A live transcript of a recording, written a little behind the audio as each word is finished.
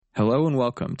Hello and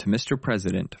welcome to Mr.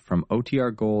 President from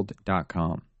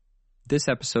OTRGold.com. This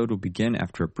episode will begin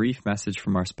after a brief message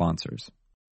from our sponsors.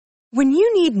 When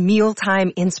you need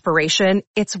mealtime inspiration,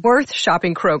 it's worth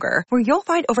shopping Kroger, where you'll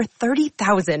find over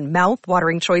 30,000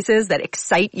 mouth-watering choices that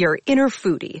excite your inner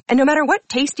foodie. And no matter what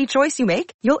tasty choice you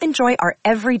make, you'll enjoy our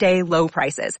everyday low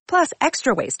prices, plus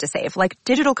extra ways to save, like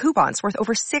digital coupons worth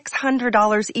over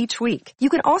 $600 each week. You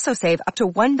can also save up to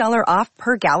 $1 off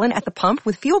per gallon at the pump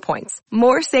with fuel points.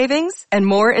 More savings and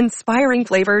more inspiring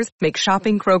flavors make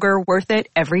shopping Kroger worth it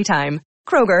every time.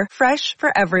 Kroger, fresh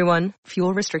for everyone.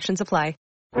 Fuel restrictions apply.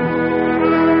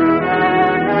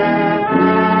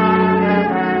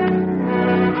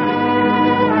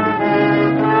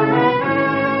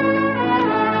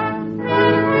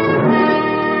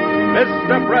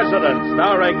 Mr. President,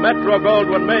 starring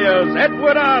Metro-Goldwyn-Mayer's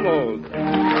Edward Arnold.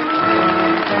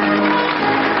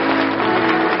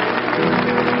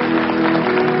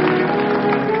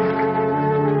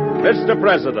 Mr.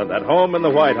 President, at home in the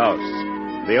White House,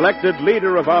 the elected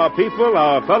leader of our people,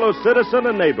 our fellow citizen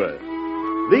and neighbor.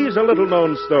 These are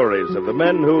little-known stories of the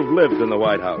men who've lived in the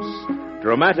White House.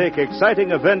 Dramatic,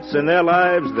 exciting events in their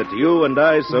lives that you and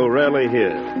I so rarely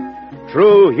hear.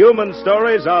 True human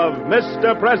stories of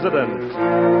Mr. President.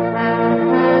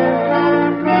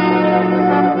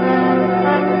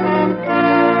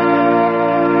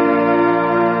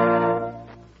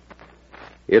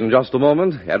 In just a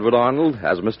moment, Edward Arnold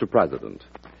as Mr. President.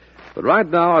 But right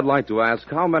now, I'd like to ask,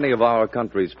 how many of our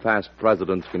country's past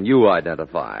presidents can you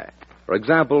identify? For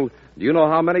example, do you know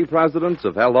how many presidents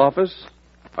have held office?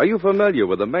 Are you familiar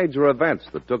with the major events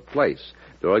that took place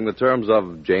during the terms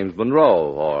of James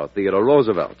Monroe or Theodore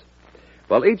Roosevelt?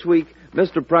 Well, each week,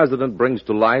 Mr. President brings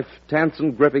to life tense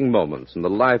and gripping moments in the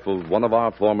life of one of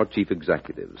our former chief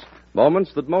executives.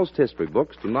 Moments that most history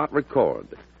books do not record.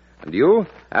 And you,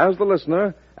 as the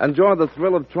listener, enjoy the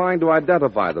thrill of trying to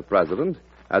identify the president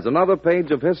as another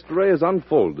page of history is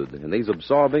unfolded in these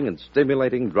absorbing and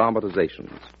stimulating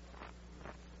dramatizations.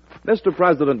 Mr.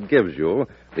 President gives you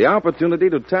the opportunity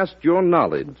to test your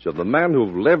knowledge of the men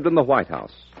who've lived in the White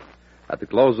House. At the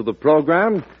close of the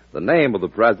program, the name of the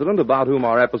president about whom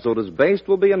our episode is based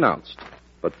will be announced.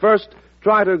 But first,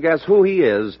 try to guess who he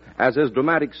is as his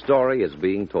dramatic story is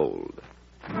being told.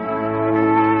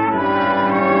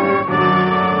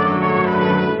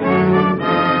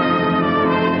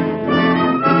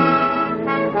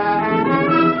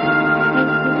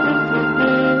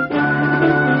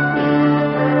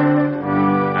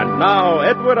 Now,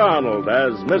 Edward Arnold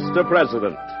as Mr.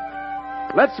 President.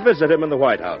 Let's visit him in the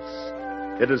White House.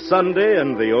 It is Sunday,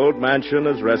 and the old mansion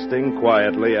is resting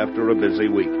quietly after a busy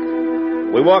week.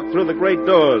 We walk through the great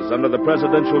doors under the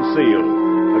presidential seal,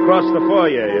 across the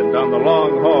foyer and down the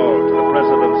long hall to the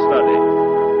president's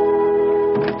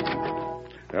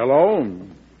study. Hello.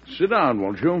 Sit down,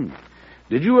 won't you?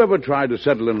 Did you ever try to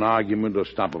settle an argument or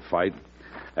stop a fight?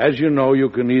 As you know, you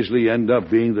can easily end up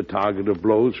being the target of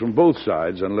blows from both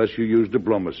sides unless you use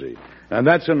diplomacy. And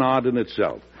that's an art in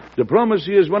itself.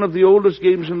 Diplomacy is one of the oldest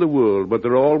games in the world, but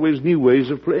there are always new ways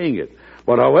of playing it.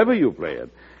 But however you play it,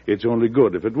 it's only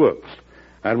good if it works.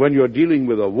 And when you're dealing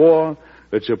with a war,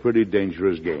 it's a pretty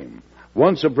dangerous game.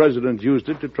 Once a president used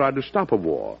it to try to stop a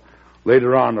war.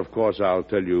 Later on, of course, I'll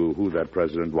tell you who that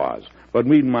president was. But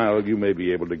meanwhile, you may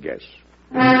be able to guess.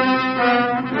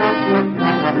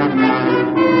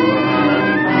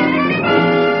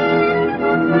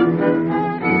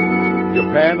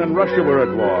 Japan and Russia were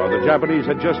at war. The Japanese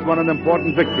had just won an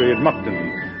important victory at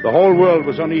Mukden. The whole world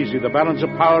was uneasy. The balance of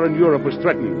power in Europe was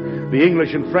threatened. The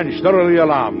English and French thoroughly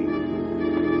alarmed.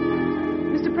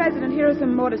 Mr. President, here are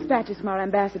some more dispatches from our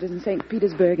ambassadors in St.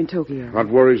 Petersburg and Tokyo. What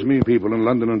worries me, people in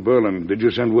London and Berlin? Did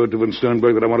you send word to Von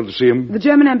Sternberg that I wanted to see him? The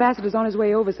German ambassador's on his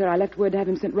way over, sir. I left word to have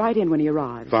him sent right in when he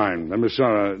arrives. Fine. And Miss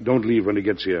Sarah, don't leave when he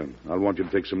gets here. I'll want you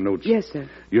to take some notes. Yes, sir.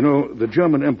 You know, the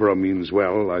German emperor means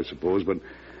well, I suppose, but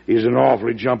he's an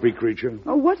awfully jumpy creature.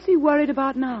 Oh, what's he worried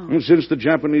about now? And since the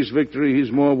Japanese victory,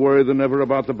 he's more worried than ever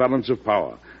about the balance of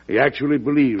power. He actually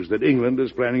believes that England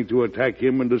is planning to attack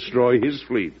him and destroy his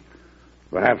fleet.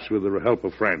 Perhaps with the help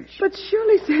of France. But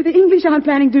surely, sir, the English aren't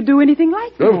planning to do anything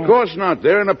like that. Of course not.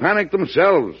 They're in a panic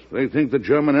themselves. They think the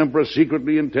German emperor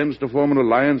secretly intends to form an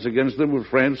alliance against them with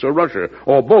France or Russia,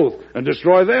 or both, and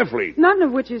destroy their fleet. None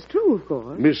of which is true, of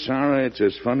course. Miss Sarah, it's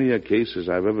as funny a case as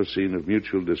I've ever seen of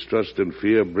mutual distrust and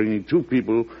fear bringing two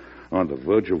people on the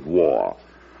verge of war.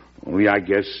 Only I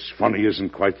guess funny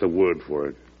isn't quite the word for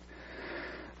it.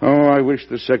 Oh, I wish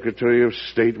the Secretary of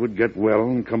State would get well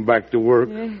and come back to work.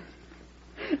 Yes.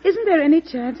 Isn't there any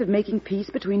chance of making peace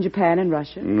between Japan and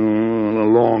Russia? No, a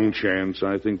long chance.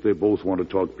 I think they both want to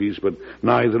talk peace, but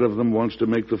neither of them wants to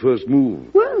make the first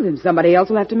move. Well, then somebody else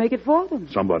will have to make it for them.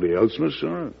 Somebody else, Miss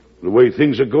Sarah? The way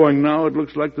things are going now, it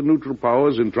looks like the neutral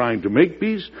powers, in trying to make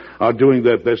peace, are doing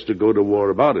their best to go to war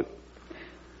about it.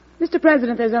 Mr.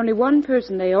 President, there's only one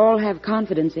person they all have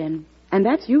confidence in, and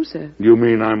that's you, sir. You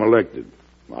mean I'm elected?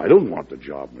 I don't want the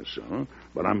job, Miss Sarah,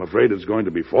 but I'm afraid it's going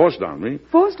to be forced on me.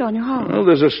 Forced on you how? Well,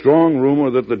 there's a strong rumor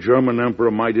that the German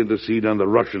emperor might intercede on the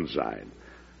Russian side.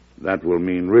 That will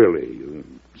mean, really,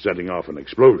 setting off an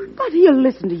explosion. But he'll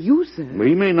listen to you, sir.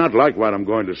 He may not like what I'm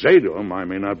going to say to him. I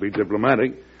may not be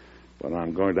diplomatic, but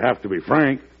I'm going to have to be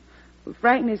frank. Well,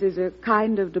 frankness is a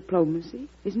kind of diplomacy,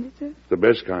 isn't it, sir? The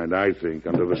best kind, I think,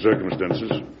 under the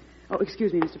circumstances. Oh,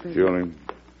 excuse me, Mr. President. Surely.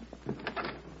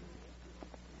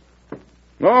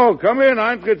 Oh, come in,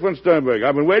 Heinrich von Sternberg.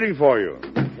 I've been waiting for you.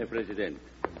 Herr President.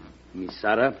 Miss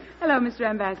Sarah. Hello, Mr.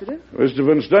 Ambassador. Mr.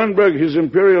 von Sternberg, His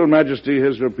Imperial Majesty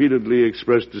has repeatedly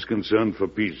expressed his concern for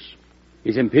peace.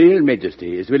 His Imperial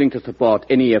Majesty is willing to support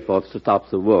any efforts to stop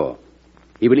the war.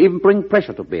 He will even bring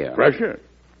pressure to bear. Pressure?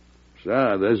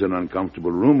 Sir, there's an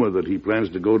uncomfortable rumor that he plans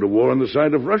to go to war on the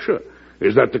side of Russia.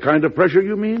 Is that the kind of pressure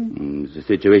you mean? The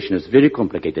situation is very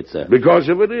complicated, sir. Because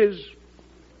if it is,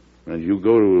 and you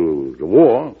go to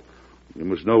war, you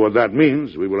must know what that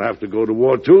means. We will have to go to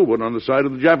war, too, but on the side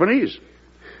of the Japanese.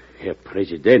 Herr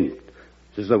President,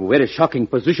 this is a very shocking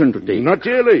position to take. Not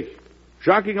really.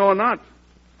 Shocking or not.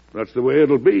 That's the way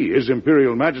it'll be. His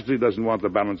Imperial Majesty doesn't want the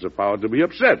balance of power to be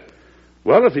upset.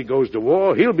 Well, if he goes to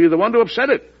war, he'll be the one to upset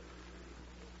it.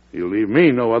 He'll leave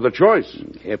me no other choice.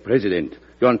 Herr President,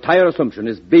 your entire assumption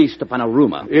is based upon a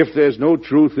rumor. If there's no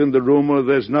truth in the rumor,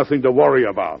 there's nothing to worry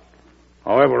about.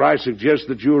 However, I suggest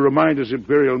that you remind His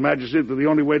Imperial Majesty that the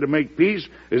only way to make peace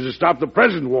is to stop the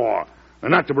present war, and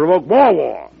not to provoke more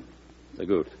war. Very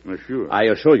good. Sure. I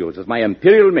assure you that my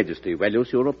Imperial Majesty values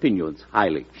your opinions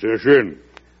highly. Sehr schön.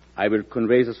 I will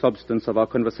convey the substance of our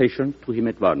conversation to him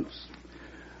at once.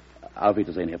 Auf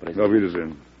Wiedersehen, Herr President. Auf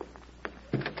Wiedersehen.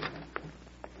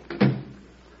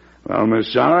 Well,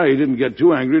 Miss Sarah, he didn't get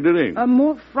too angry, did he?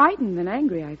 More frightened than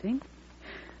angry, I think.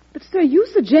 But, sir, you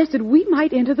suggested we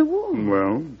might enter the war.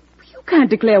 Well? You can't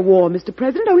declare war, Mr.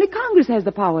 President. Only Congress has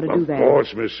the power to do that. Of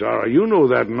course, Miss Sarah. You know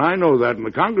that, and I know that, and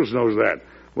the Congress knows that.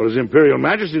 Well, His Imperial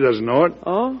Majesty doesn't know it.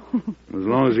 Oh? As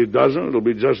long as he doesn't, it'll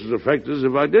be just as effective as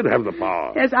if I did have the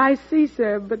power. Yes, I see,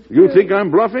 sir, but... You think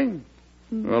I'm bluffing?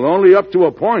 Well, only up to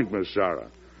a point, Miss Sarah.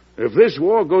 If this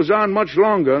war goes on much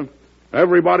longer,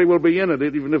 everybody will be in it.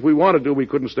 Even if we wanted to, we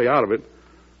couldn't stay out of it.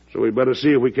 So we better see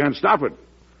if we can't stop it.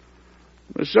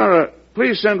 Miss Sarah,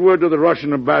 please send word to the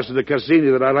Russian ambassador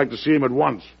Cassini that I'd like to see him at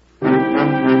once.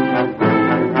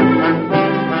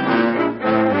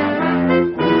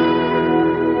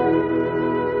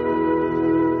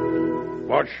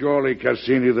 But surely,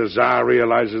 Cassini, the Tsar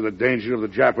realizes the danger of the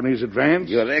Japanese advance?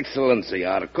 Your Excellency,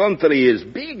 our country is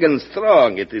big and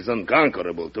strong. It is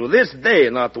unconquerable. To this day,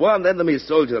 not one enemy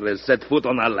soldier has set foot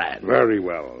on our land. Very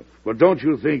well. But don't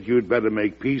you think you'd better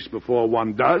make peace before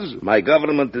one does? My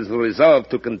government is resolved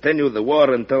to continue the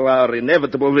war until our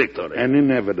inevitable victory. An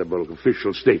inevitable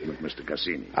official statement, Mr.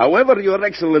 Cassini. However, Your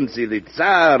Excellency, the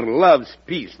Tsar loves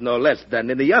peace no less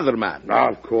than any other man.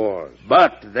 Of course.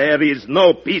 But there is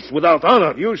no peace without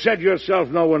honor. You said yourself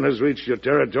no one has reached your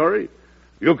territory.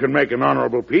 You can make an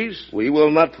honorable peace. We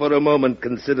will not for a moment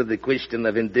consider the question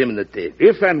of indemnity.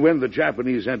 If and when the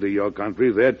Japanese enter your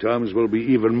country, their terms will be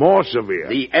even more severe.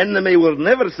 The enemy will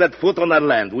never set foot on our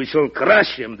land. We shall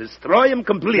crush him, destroy him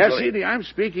completely. Cassini, I'm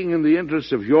speaking in the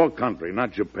interests of your country,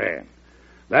 not Japan.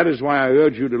 That is why I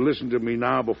urge you to listen to me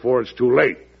now before it's too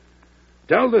late.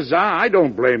 Tell the Tsar I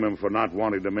don't blame him for not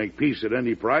wanting to make peace at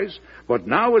any price, but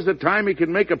now is the time he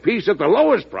can make a peace at the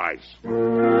lowest price.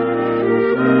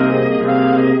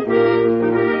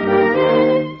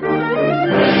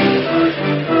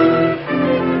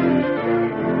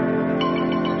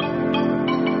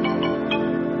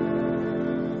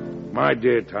 My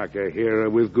dear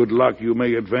Takahira, with good luck, you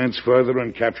may advance further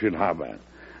and capture Hava,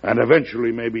 and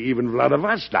eventually maybe even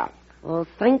Vladivostok. Oh,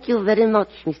 thank you very much,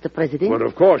 Mr. President. But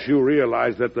of course you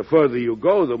realize that the further you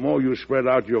go, the more you spread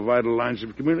out your vital lines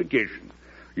of communication.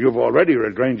 You've already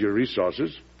drained your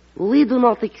resources. We do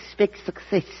not expect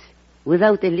success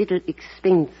without a little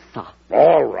expense, sir.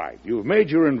 All right, you've made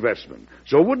your investment.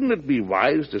 So wouldn't it be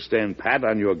wise to stand pat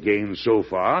on your gains so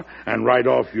far and write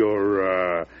off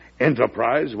your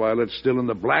enterprise while it's still in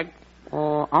the black?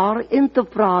 Oh, our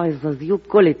enterprise, as you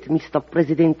call it, Mr.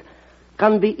 President,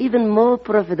 can be even more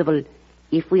profitable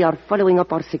if we are following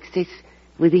up our success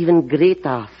with even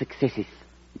greater successes.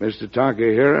 Mr.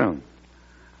 Takahira,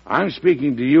 I'm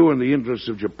speaking to you in the interests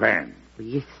of Japan.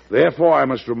 Yes. Therefore, I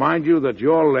must remind you that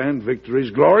your land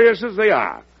victories, glorious as they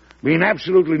are, mean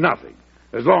absolutely nothing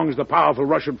as long as the powerful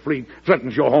Russian fleet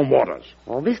threatens your home waters.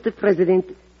 Oh, Mr. President,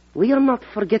 we are not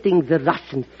forgetting the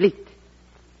Russian fleet.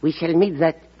 We shall meet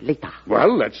that later.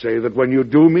 Well, let's say that when you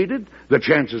do meet it, the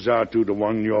chances are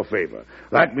 2-1 in your favor.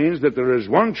 That means that there is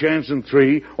one chance in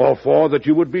 3 or 4 that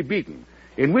you would be beaten,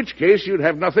 in which case you'd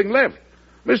have nothing left.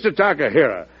 Mr.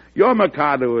 Takahira, your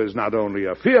Mikado is not only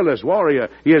a fearless warrior,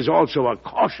 he is also a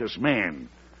cautious man.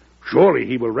 Surely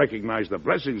he will recognize the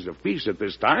blessings of peace at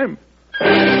this time.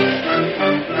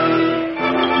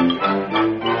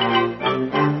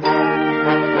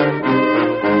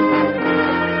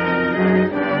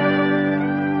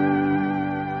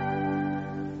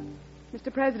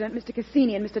 Mr. President, Mr.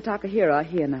 Cassini and Mr. Takahira are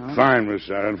here now. Fine, Miss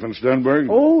Aaron von Sternberg.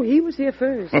 Oh, he was here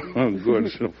first.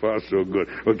 Good. So far, so good.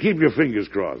 Well, keep your fingers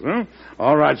crossed, huh?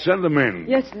 All right, send them in.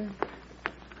 Yes, sir.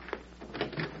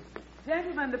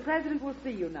 Gentlemen, the President will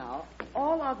see you now.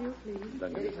 All of you, please.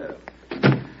 Thank you, sir.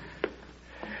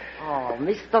 Oh,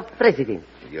 Mr. President.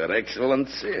 Your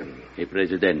Excellency. Hey,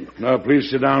 President. Now, please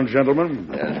sit down, gentlemen.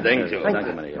 Thank you. Thank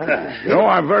you, Maria. You know,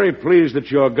 I'm very pleased that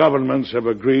your governments have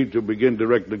agreed to begin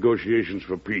direct negotiations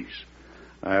for peace.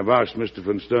 I have asked Mr.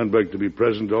 von Sternberg to be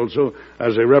present also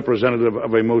as a representative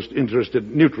of a most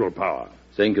interested neutral power.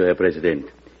 Thank you, Herr President.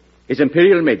 His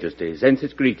Imperial Majesty sends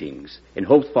his greetings in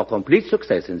hopes for complete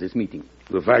success in this meeting.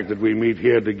 The fact that we meet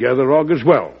here together augurs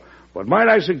well. But might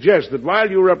I suggest that while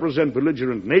you represent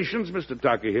belligerent nations, Mr.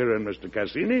 Takahira and Mr.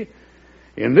 Cassini,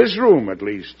 in this room, at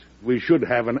least, we should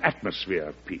have an atmosphere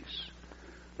of peace.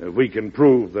 If we can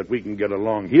prove that we can get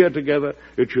along here together,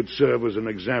 it should serve as an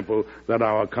example that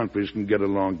our countries can get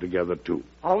along together, too.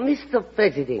 Oh, Mr.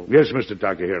 President. Yes, Mr.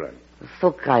 Takahira.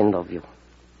 So kind of you.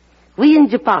 We in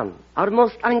Japan are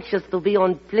most anxious to be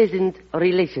on pleasant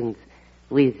relations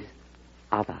with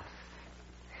others.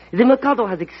 The Mikado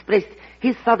has expressed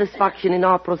his satisfaction in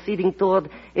our proceeding toward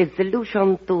a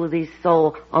solution to this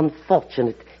so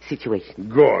unfortunate situation.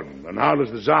 Good. And how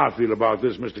does the Tsar feel about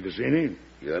this, Mr. Cassini?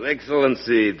 Your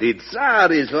Excellency, the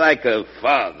Tsar is like a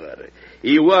father.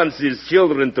 He wants his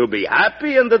children to be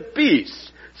happy and at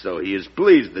peace. So he is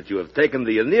pleased that you have taken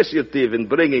the initiative in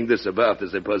bringing this about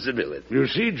as a possibility. You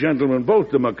see, gentlemen, both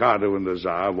the Mikado and the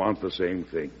Tsar want the same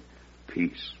thing,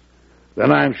 peace.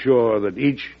 Then I'm sure that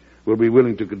each will be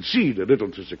willing to concede a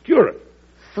little to secure it.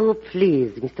 So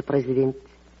pleased, Mr. President.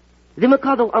 The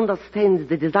Mikado understands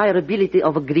the desirability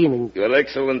of agreement. Your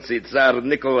Excellency, Tsar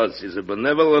Nicholas is a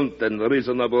benevolent and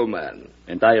reasonable man.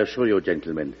 And I assure you,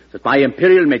 gentlemen, that my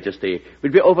Imperial Majesty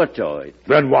will be overjoyed.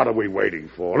 Then what are we waiting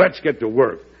for? Let's get to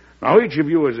work. Now, each of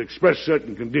you has expressed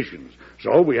certain conditions,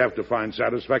 so we have to find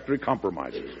satisfactory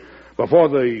compromises. Before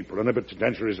the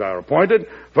plenipotentiaries are appointed,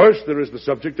 first there is the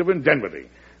subject of indemnity.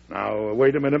 Now,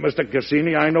 wait a minute, Mr.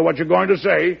 Cassini. I know what you're going to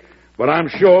say, but I'm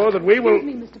sure that we will...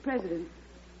 Excuse me, Mr. President.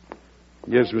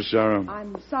 Yes, Miss Sarah.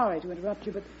 I'm sorry to interrupt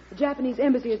you, but the Japanese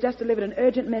embassy has just delivered an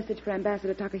urgent message for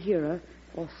Ambassador Takahira.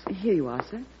 Oh, here you are,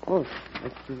 sir. Oh,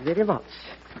 thank you very much.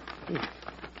 Yes.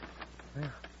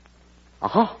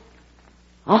 Aha.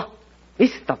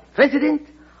 Mr. President,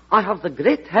 I have the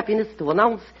great happiness to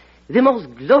announce the most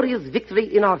glorious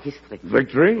victory in our history.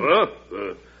 Victory?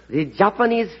 The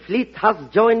Japanese fleet has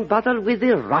joined battle with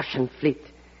the Russian fleet.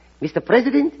 Mr.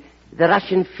 President, the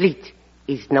Russian fleet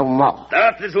is no more.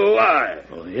 That is a lie.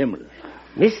 Oh, Himmel.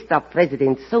 Mr.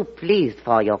 President, so pleased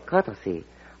for your courtesy.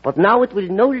 But now it will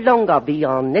no longer be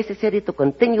necessary to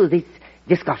continue this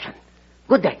discussion.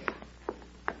 Good day.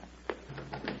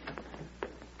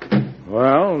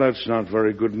 Well, that's not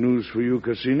very good news for you,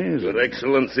 Cassini, is it? Your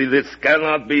Excellency, this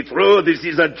cannot be true. This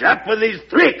is a Japanese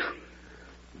trick.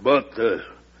 But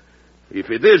if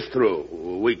it is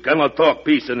true, we cannot talk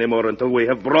peace anymore until we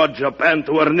have brought Japan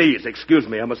to her knees. Excuse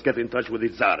me, I must get in touch with the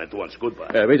Tsar at once.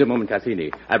 Goodbye. Wait a moment,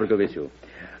 Cassini. I will go with you.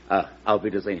 Auf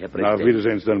Wiedersehen, Herr President. Auf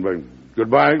Wiedersehen, Sternberg.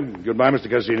 Goodbye. Goodbye, Mr.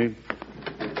 Cassini.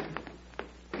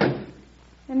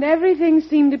 And everything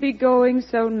seemed to be going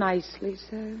so nicely,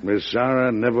 sir. Miss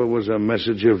Sarah, never was a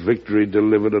message of victory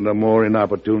delivered at a more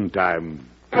inopportune time.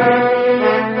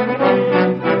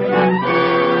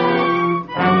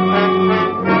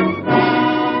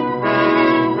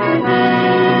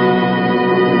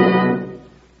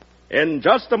 In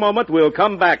just a moment, we'll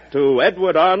come back to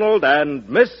Edward Arnold and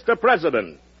Mr.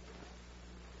 President.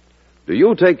 Do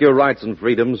you take your rights and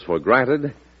freedoms for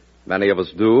granted? Many of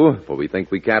us do, for we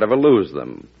think we can't ever lose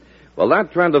them. Well,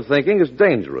 that trend of thinking is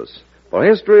dangerous, for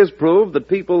history has proved that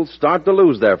people start to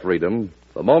lose their freedom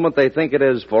the moment they think it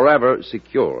is forever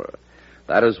secure.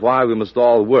 That is why we must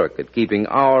all work at keeping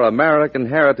our American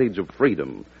heritage of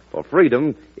freedom for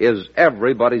freedom is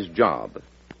everybody's job.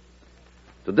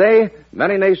 Today,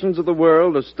 many nations of the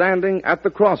world are standing at the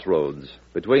crossroads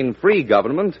between free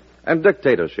government and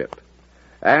dictatorship.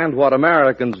 And what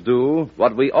Americans do,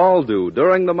 what we all do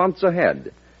during the months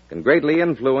ahead, can greatly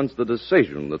influence the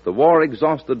decision that the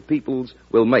war-exhausted peoples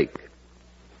will make.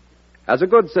 As a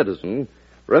good citizen,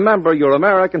 remember your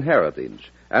American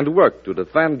heritage and work to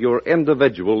defend your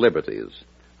individual liberties.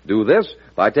 Do this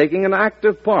by taking an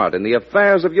active part in the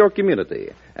affairs of your community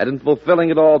and in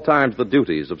fulfilling at all times the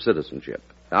duties of citizenship.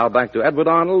 Now back to Edward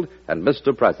Arnold and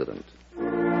Mr. President.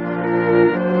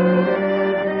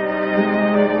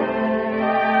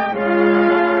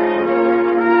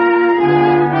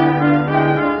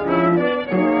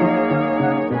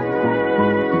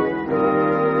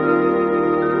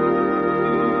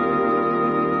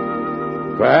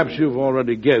 Perhaps you've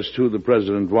already guessed who the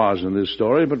president was in this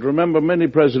story, but remember, many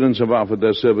presidents have offered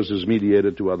their services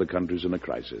mediator to other countries in a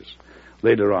crisis.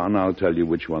 Later on, I'll tell you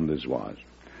which one this was.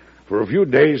 For a few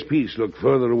days, peace looked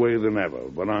further away than ever,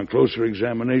 but on closer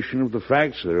examination of the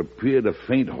facts, there appeared a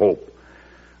faint hope.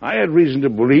 I had reason to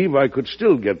believe I could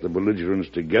still get the belligerents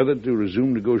together to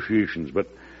resume negotiations, but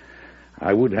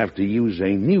I would have to use a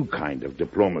new kind of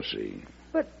diplomacy.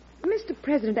 But, Mr.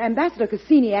 President, Ambassador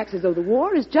Cassini acts as though the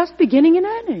war is just beginning in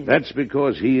earnest. That's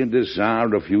because he and his Tsar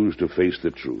refuse to face the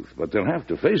truth. But they'll have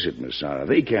to face it, Miss Sarah.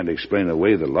 They can't explain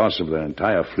away the loss of their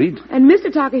entire fleet. And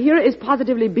Mr. Takahira is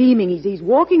positively beaming. He's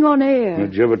walking on air.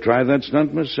 Did you ever try that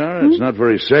stunt, Miss Sarah? It's not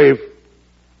very safe.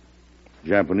 The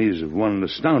Japanese have won an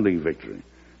astounding victory.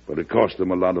 But it cost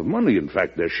them a lot of money. In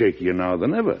fact, they're shakier now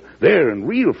than ever. They're in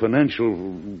real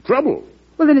financial trouble.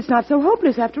 Well, then it's not so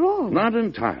hopeless after all. Not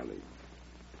entirely.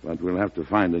 But we'll have to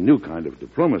find a new kind of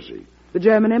diplomacy. The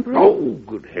German Emperor? Oh,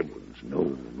 good heavens.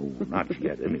 No, not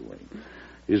yet anyway.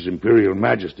 His Imperial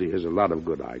Majesty has a lot of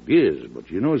good ideas, but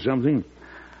you know something?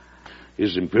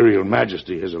 His Imperial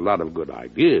Majesty has a lot of good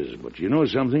ideas, but you know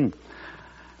something?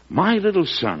 My little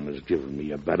son has given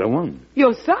me a better one.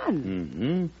 Your son?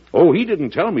 Mm-hmm. Oh, he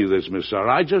didn't tell me this, Miss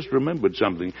Sarah. I just remembered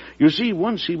something. You see,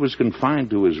 once he was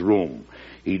confined to his room.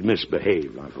 He'd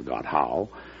misbehaved. I forgot how.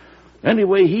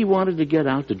 Anyway, he wanted to get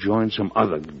out to join some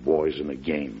other boys in a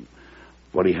game.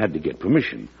 But he had to get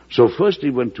permission. So first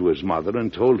he went to his mother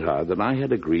and told her that I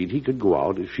had agreed he could go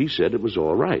out if she said it was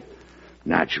all right.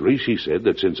 Naturally, she said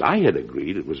that since I had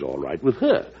agreed, it was all right with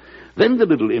her. Then the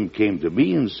little imp came to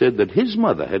me and said that his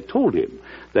mother had told him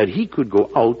that he could go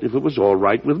out if it was all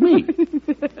right with me.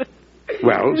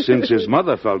 Well, since his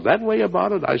mother felt that way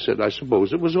about it, I said I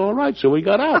suppose it was all right, so he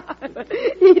got out.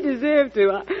 He deserved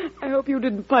to. I hope you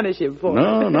didn't punish him for it.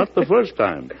 No, not the first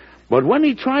time. But when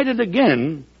he tried it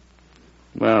again,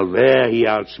 well, there he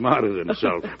outsmarted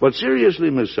himself. But seriously,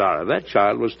 Miss Sarah, that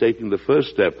child was taking the first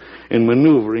step in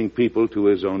maneuvering people to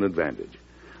his own advantage.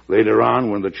 Later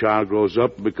on, when the child grows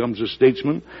up and becomes a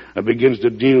statesman and begins to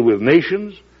deal with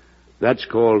nations, that's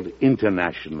called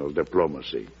international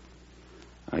diplomacy.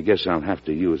 I guess I'll have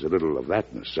to use a little of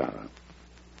that, Miss Sarah.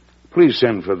 Please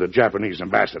send for the Japanese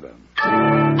ambassador.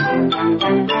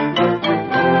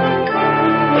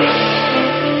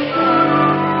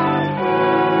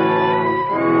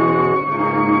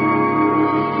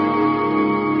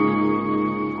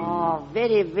 Oh,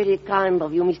 very, very kind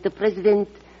of you, Mr. President.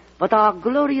 But our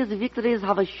glorious victories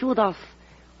have assured us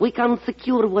we can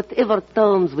secure whatever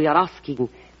terms we are asking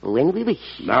when we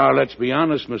wish. Now, let's be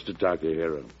honest, Mr.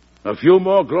 Takahira. A few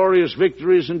more glorious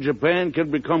victories in Japan can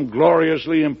become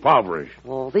gloriously impoverished.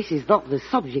 Oh, this is not the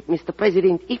subject, Mr.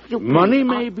 President. If you please, Money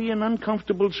may be an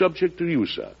uncomfortable subject to you,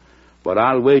 sir. But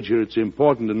I'll wager it's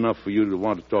important enough for you to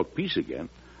want to talk peace again.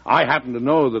 I happen to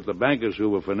know that the bankers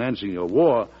who were financing your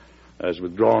war has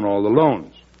withdrawn all the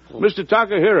loans. Oh. Mr.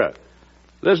 Takahira,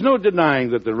 there's no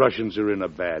denying that the Russians are in a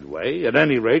bad way. At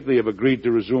any rate, they have agreed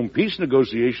to resume peace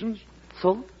negotiations.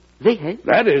 So? They have?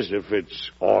 That is, if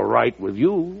it's all right with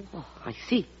you. Oh, I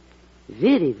see.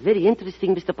 Very, very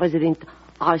interesting, Mr. President.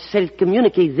 I shall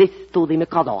communicate this to the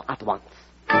Mikado at once.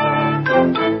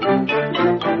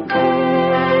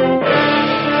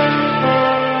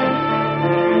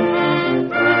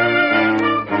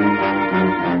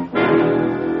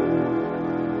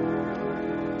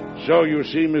 So you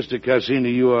see, Mr.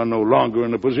 Cassini, you are no longer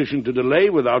in a position to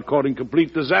delay without causing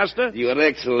complete disaster? Your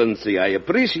Excellency, I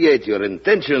appreciate your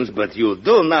intentions, but you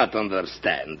do not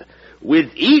understand.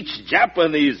 With each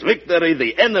Japanese victory,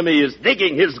 the enemy is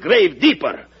digging his grave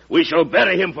deeper. We shall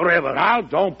bury him forever. Now,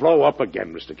 don't blow up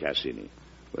again, Mr. Cassini.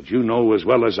 But you know as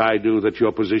well as I do that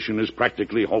your position is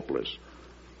practically hopeless.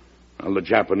 Well, the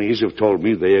Japanese have told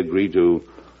me they agree to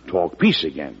talk peace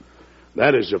again.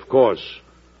 That is, of course,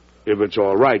 if it's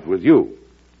all right with you.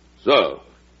 So,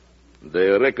 They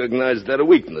recognize their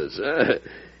weakness.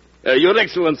 Your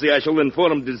Excellency, I shall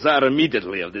inform the Tsar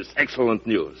immediately of this excellent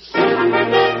news.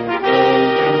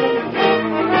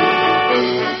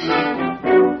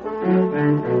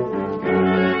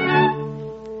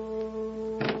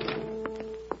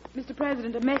 Mr.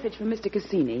 President, a message from Mr.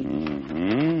 Cassini.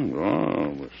 Mm-hmm.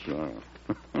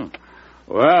 Oh,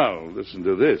 well, listen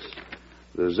to this.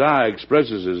 The Tsar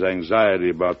expresses his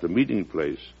anxiety about the meeting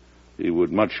place. He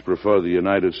would much prefer the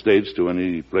United States to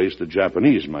any place the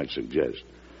Japanese might suggest.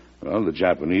 Well, the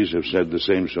Japanese have said the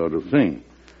same sort of thing.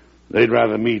 They'd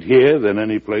rather meet here than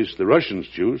any place the Russians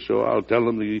choose, so I'll tell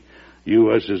them the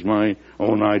U.S. is my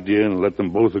own idea and let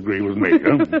them both agree with me.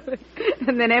 Huh?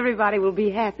 And then everybody will be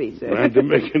happy, sir. And to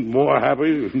make it more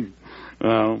happy,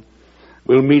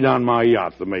 we'll meet on my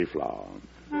yacht, the Mayflower.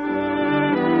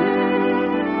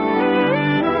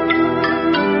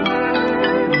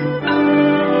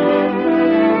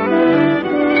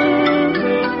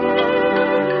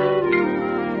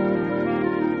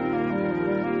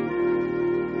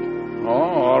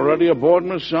 Already aboard,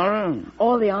 Miss Sarah?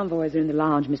 All the envoys are in the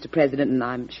lounge, Mr. President, and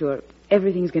I'm sure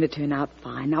everything's going to turn out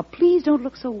fine. Now, please don't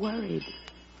look so worried.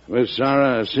 Miss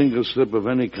Sarah, a single slip of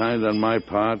any kind on my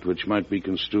part, which might be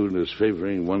construed as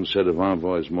favoring one set of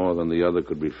envoys more than the other,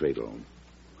 could be fatal.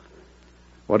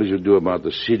 What did you do about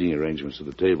the seating arrangements at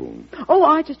the table? Oh,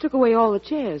 I just took away all the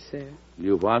chairs, sir.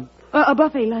 You what? A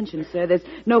buffet luncheon, sir. There's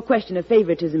no question of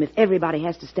favoritism if everybody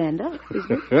has to stand up, is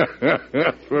there?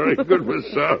 Very good,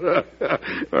 Miss Sarah.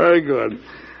 Very good.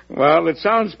 Well, it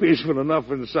sounds peaceful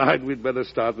enough inside. We'd better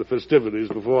start the festivities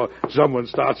before someone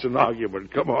starts an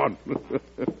argument. Come on.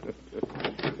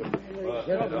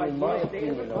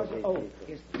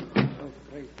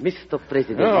 Mr.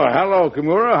 President. Oh, hello,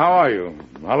 Kimura. How are you?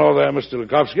 Hello there, Mr.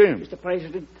 Lukovsky. Mr.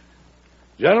 President.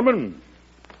 Gentlemen,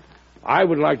 I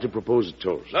would like to propose a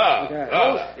toast.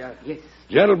 Yes.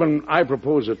 Gentlemen, I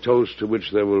propose a toast to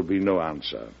which there will be no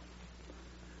answer,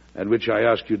 and which I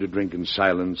ask you to drink in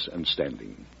silence and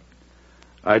standing.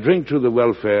 I drink to the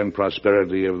welfare and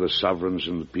prosperity of the sovereigns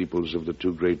and the peoples of the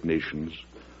two great nations,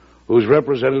 whose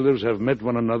representatives have met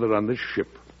one another on this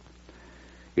ship.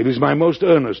 It is my most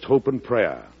earnest hope and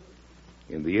prayer,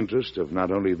 in the interest of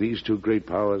not only these two great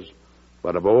powers,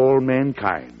 but of all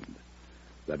mankind,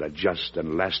 that a just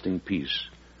and lasting peace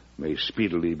may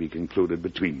speedily be concluded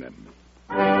between them.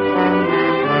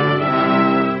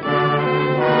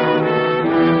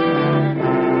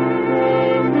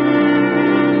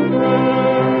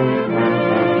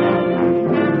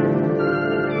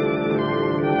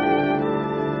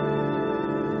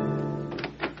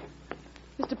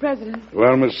 Mr. President.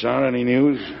 Well, Miss Sarah, any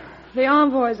news? The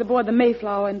envoys aboard the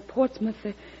Mayflower in Portsmouth,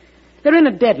 they're in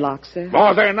a deadlock, sir.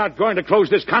 Oh, they're not going to close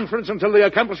this conference until they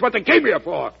accomplish what they came here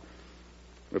for.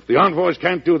 If the envoys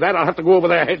can't do that, I'll have to go over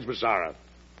their heads, Miss Sarah.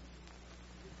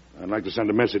 I'd like to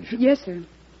send a message. Yes, sir.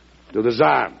 To the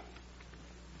Tsar.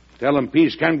 Tell him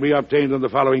peace can be obtained on the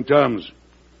following terms.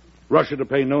 Russia to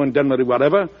pay no indemnity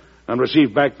whatever and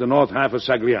receive back the north half of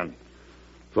Saglian,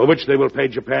 for which they will pay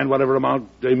Japan whatever amount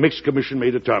a mixed commission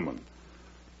may determine.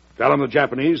 Tell him the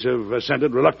Japanese have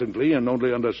assented reluctantly and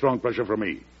only under strong pressure from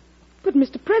me. But,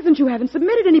 Mr. President, you haven't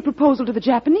submitted any proposal to the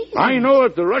Japanese. I know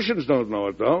it. The Russians don't know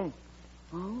it, though.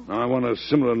 Oh? I want a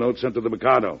similar note sent to the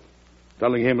Mikado,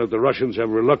 telling him that the Russians have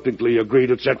reluctantly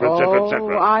agreed, etc., etc.,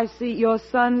 etc. Oh, I see. Your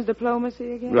son's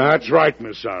diplomacy again? That's right,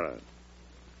 Miss Sarah.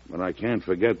 But I can't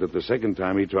forget that the second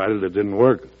time he tried it, it didn't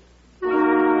work.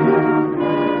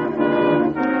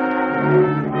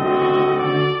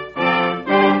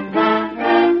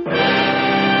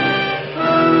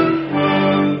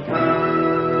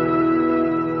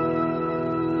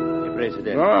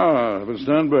 Ah, Von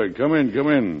Sternberg, come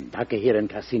in. Takahira and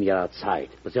Cassini are outside,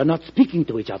 but they're not speaking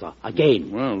to each other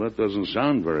again. Well, that doesn't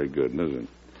sound very good, does it?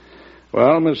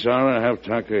 Well, Miss Sarah, have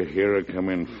Takahira come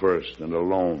in first and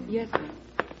alone. Yes, sir.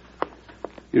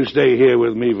 You stay here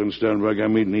with me, Von Sternberg. I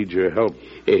may need your help.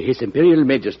 His Imperial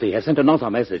Majesty has sent another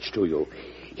message to you.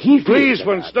 Please,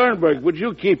 Von Sternberg, would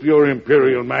you keep your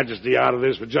Imperial Majesty out of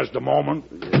this for just a moment?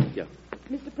 Yeah.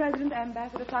 Mr. President,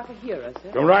 Ambassador Takahira,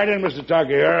 sir. Come right in, Mr.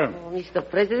 Takahira. Oh, Mr.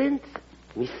 President,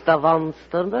 Mr. von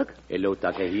Sternberg. Hello,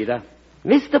 Takahira.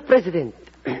 Mr. President,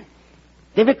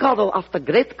 the Mikado, after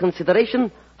great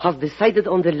consideration, has decided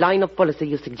on the line of policy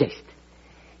you suggest.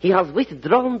 He has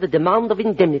withdrawn the demand of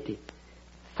indemnity.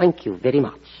 Thank you very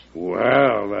much.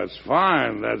 Well, that's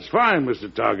fine, Mr.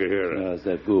 Takahira.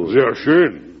 Sehr gut. Sehr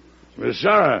schön. Miss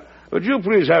Sarah, would you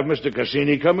please have Mr.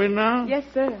 Cassini come in now? Yes,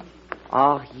 sir.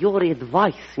 Your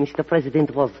advice, Mr.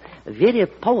 President, was very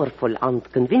powerful and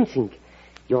convincing.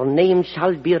 Your name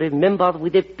shall be remembered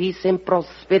with the peace and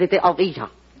prosperity of Asia.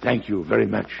 Thank you very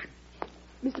much.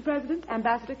 Mr. President,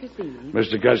 Ambassador Cassini.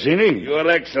 Mr. Cassini? Your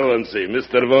Excellency,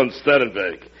 Mr. von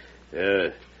Sternberg.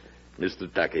 Mr.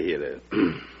 Takahira.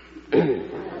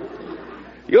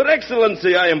 Your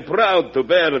Excellency, I am proud to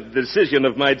bear the decision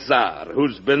of my Tsar,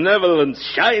 whose benevolence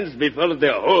shines before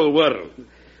the whole world.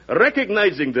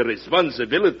 Recognizing the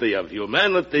responsibility of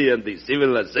humanity and the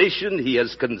civilization, he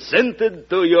has consented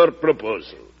to your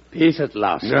proposal. Peace at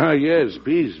last. Yes,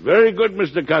 peace. Very good,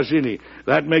 Mr. Cassini.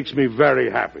 That makes me very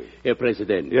happy. Herr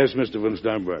President. Yes, Mr. von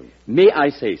Sternberg. May I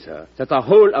say, sir, that the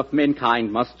whole of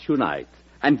mankind must unite,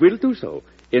 and will do so,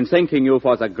 in thanking you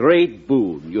for the great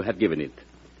boon you have given it.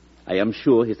 I am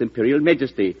sure His Imperial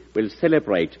Majesty will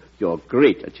celebrate your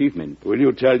great achievement. Will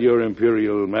you tell your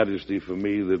Imperial Majesty for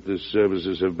me that his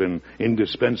services have been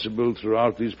indispensable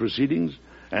throughout these proceedings?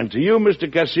 And to you,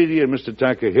 Mr. Cassini and Mr.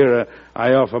 Takahira,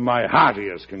 I offer my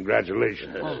heartiest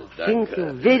congratulations. Thank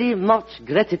you very much.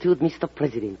 Gratitude, Mr.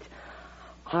 President.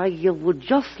 I would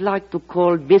just like to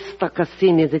call Mr.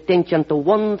 Cassini's attention to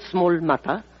one small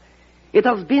matter. It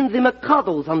has been the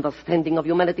Mikado's understanding of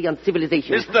humanity and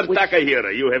civilization. Mr.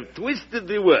 Takahira, you have twisted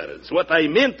the words. What I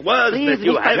meant was Please, that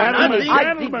you Mr. have Gentlemen,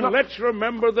 Gentlemen, let's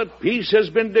remember that peace has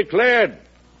been declared.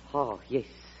 Oh, yes.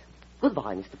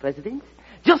 Goodbye, Mr. President.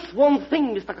 Just one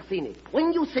thing, Mr. Cassini.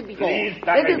 When you said before... Please,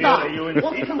 Takahira, you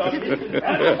insist on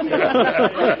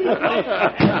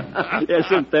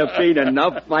Hasn't there been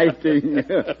enough fighting?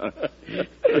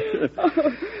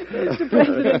 Mr.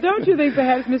 President, don't you think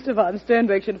perhaps Mr. von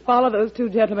Sternberg should follow those two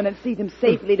gentlemen and see them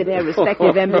safely to their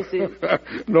respective embassies?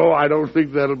 No, I don't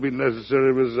think that'll be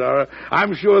necessary, Miss Zara.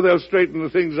 I'm sure they'll straighten the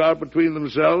things out between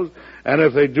themselves, and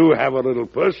if they do have a little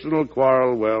personal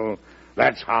quarrel, well,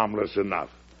 that's harmless enough,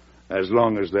 as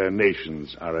long as their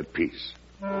nations are at peace.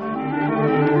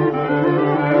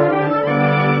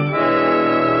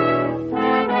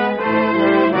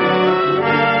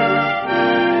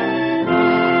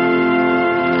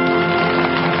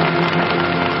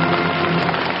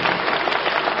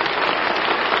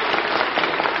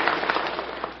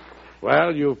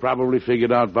 Well, you've probably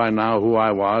figured out by now who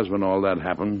I was when all that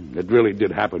happened. It really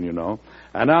did happen, you know.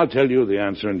 And I'll tell you the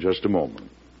answer in just a moment.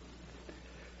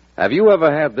 Have you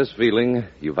ever had this feeling?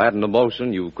 You've had an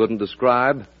emotion you couldn't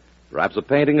describe? Perhaps a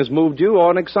painting has moved you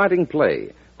or an exciting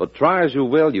play. But try as you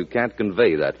will, you can't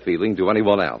convey that feeling to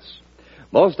anyone else.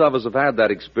 Most of us have had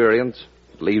that experience.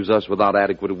 It leaves us without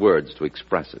adequate words to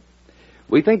express it.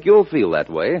 We think you'll feel that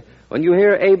way when you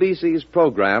hear ABC's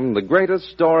program, The Greatest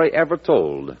Story Ever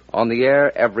Told, on the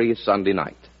air every Sunday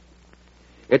night.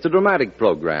 It's a dramatic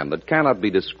program that cannot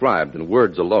be described in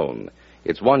words alone.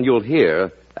 It's one you'll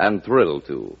hear and thrill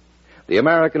to. The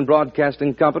American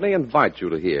Broadcasting Company invites you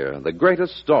to hear The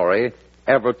Greatest Story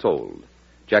Ever Told.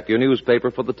 Check your newspaper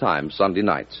for the time Sunday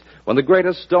nights, when The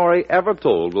Greatest Story Ever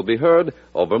Told will be heard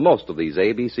over most of these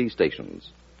ABC stations.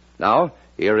 Now,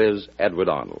 here is Edward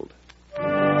Arnold.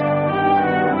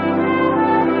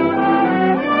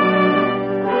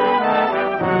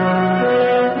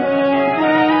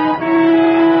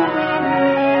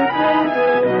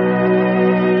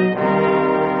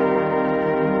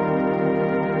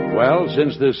 Well,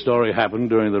 since this story happened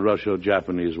during the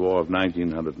Russo-Japanese War of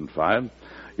 1905,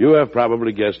 you have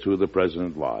probably guessed who the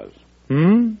president was.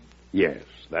 Yes,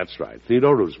 that's right,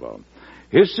 Theodore Roosevelt.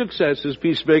 His success as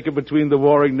peacemaker between the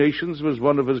warring nations was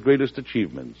one of his greatest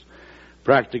achievements.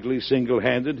 Practically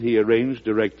single-handed, he arranged,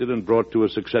 directed, and brought to a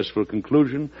successful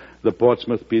conclusion the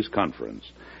Portsmouth Peace Conference.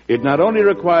 It not only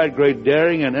required great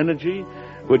daring and energy,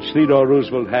 which Theodore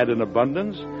Roosevelt had in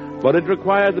abundance, but it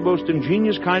required the most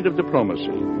ingenious kind of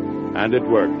diplomacy. And it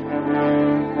worked.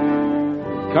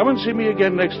 Come and see me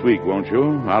again next week, won't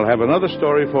you? I'll have another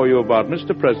story for you about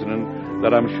Mr. President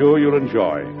that I'm sure you'll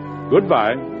enjoy.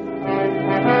 Goodbye.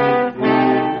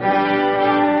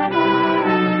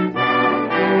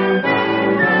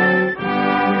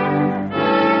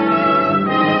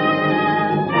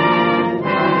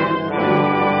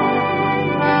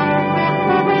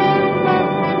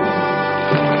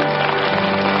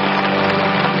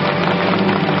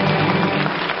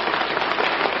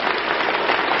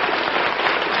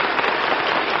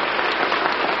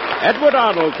 Edward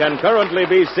Arnold can currently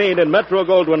be seen in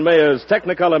Metro-Goldwyn-Mayer's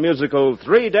Technicolor musical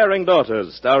Three Daring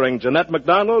Daughters, starring Jeanette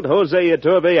MacDonald, Jose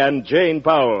Iturbe, and Jane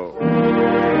Powell.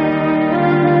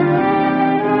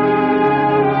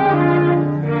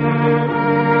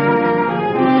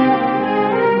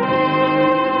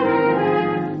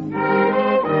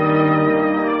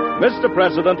 Mr.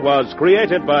 President was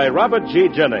created by Robert G.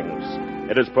 Jennings.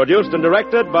 It is produced and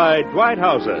directed by Dwight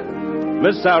Hauser.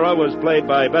 Miss Sarah was played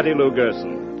by Betty Lou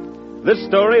Gerson. This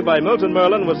story by Milton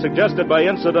Merlin was suggested by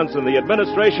incidents in the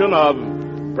administration of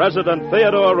President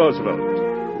Theodore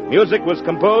Roosevelt. Music was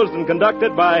composed and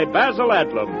conducted by Basil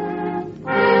Adlam.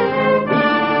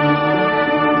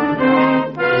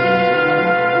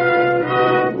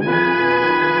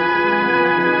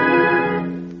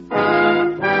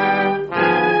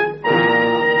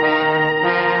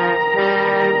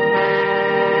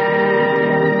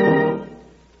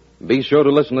 Be sure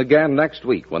to listen again next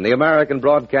week when the American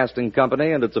Broadcasting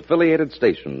Company and its affiliated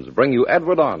stations bring you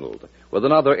Edward Arnold with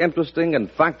another interesting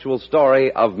and factual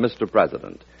story of Mr.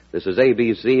 President. This is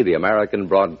ABC, the American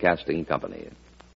Broadcasting Company.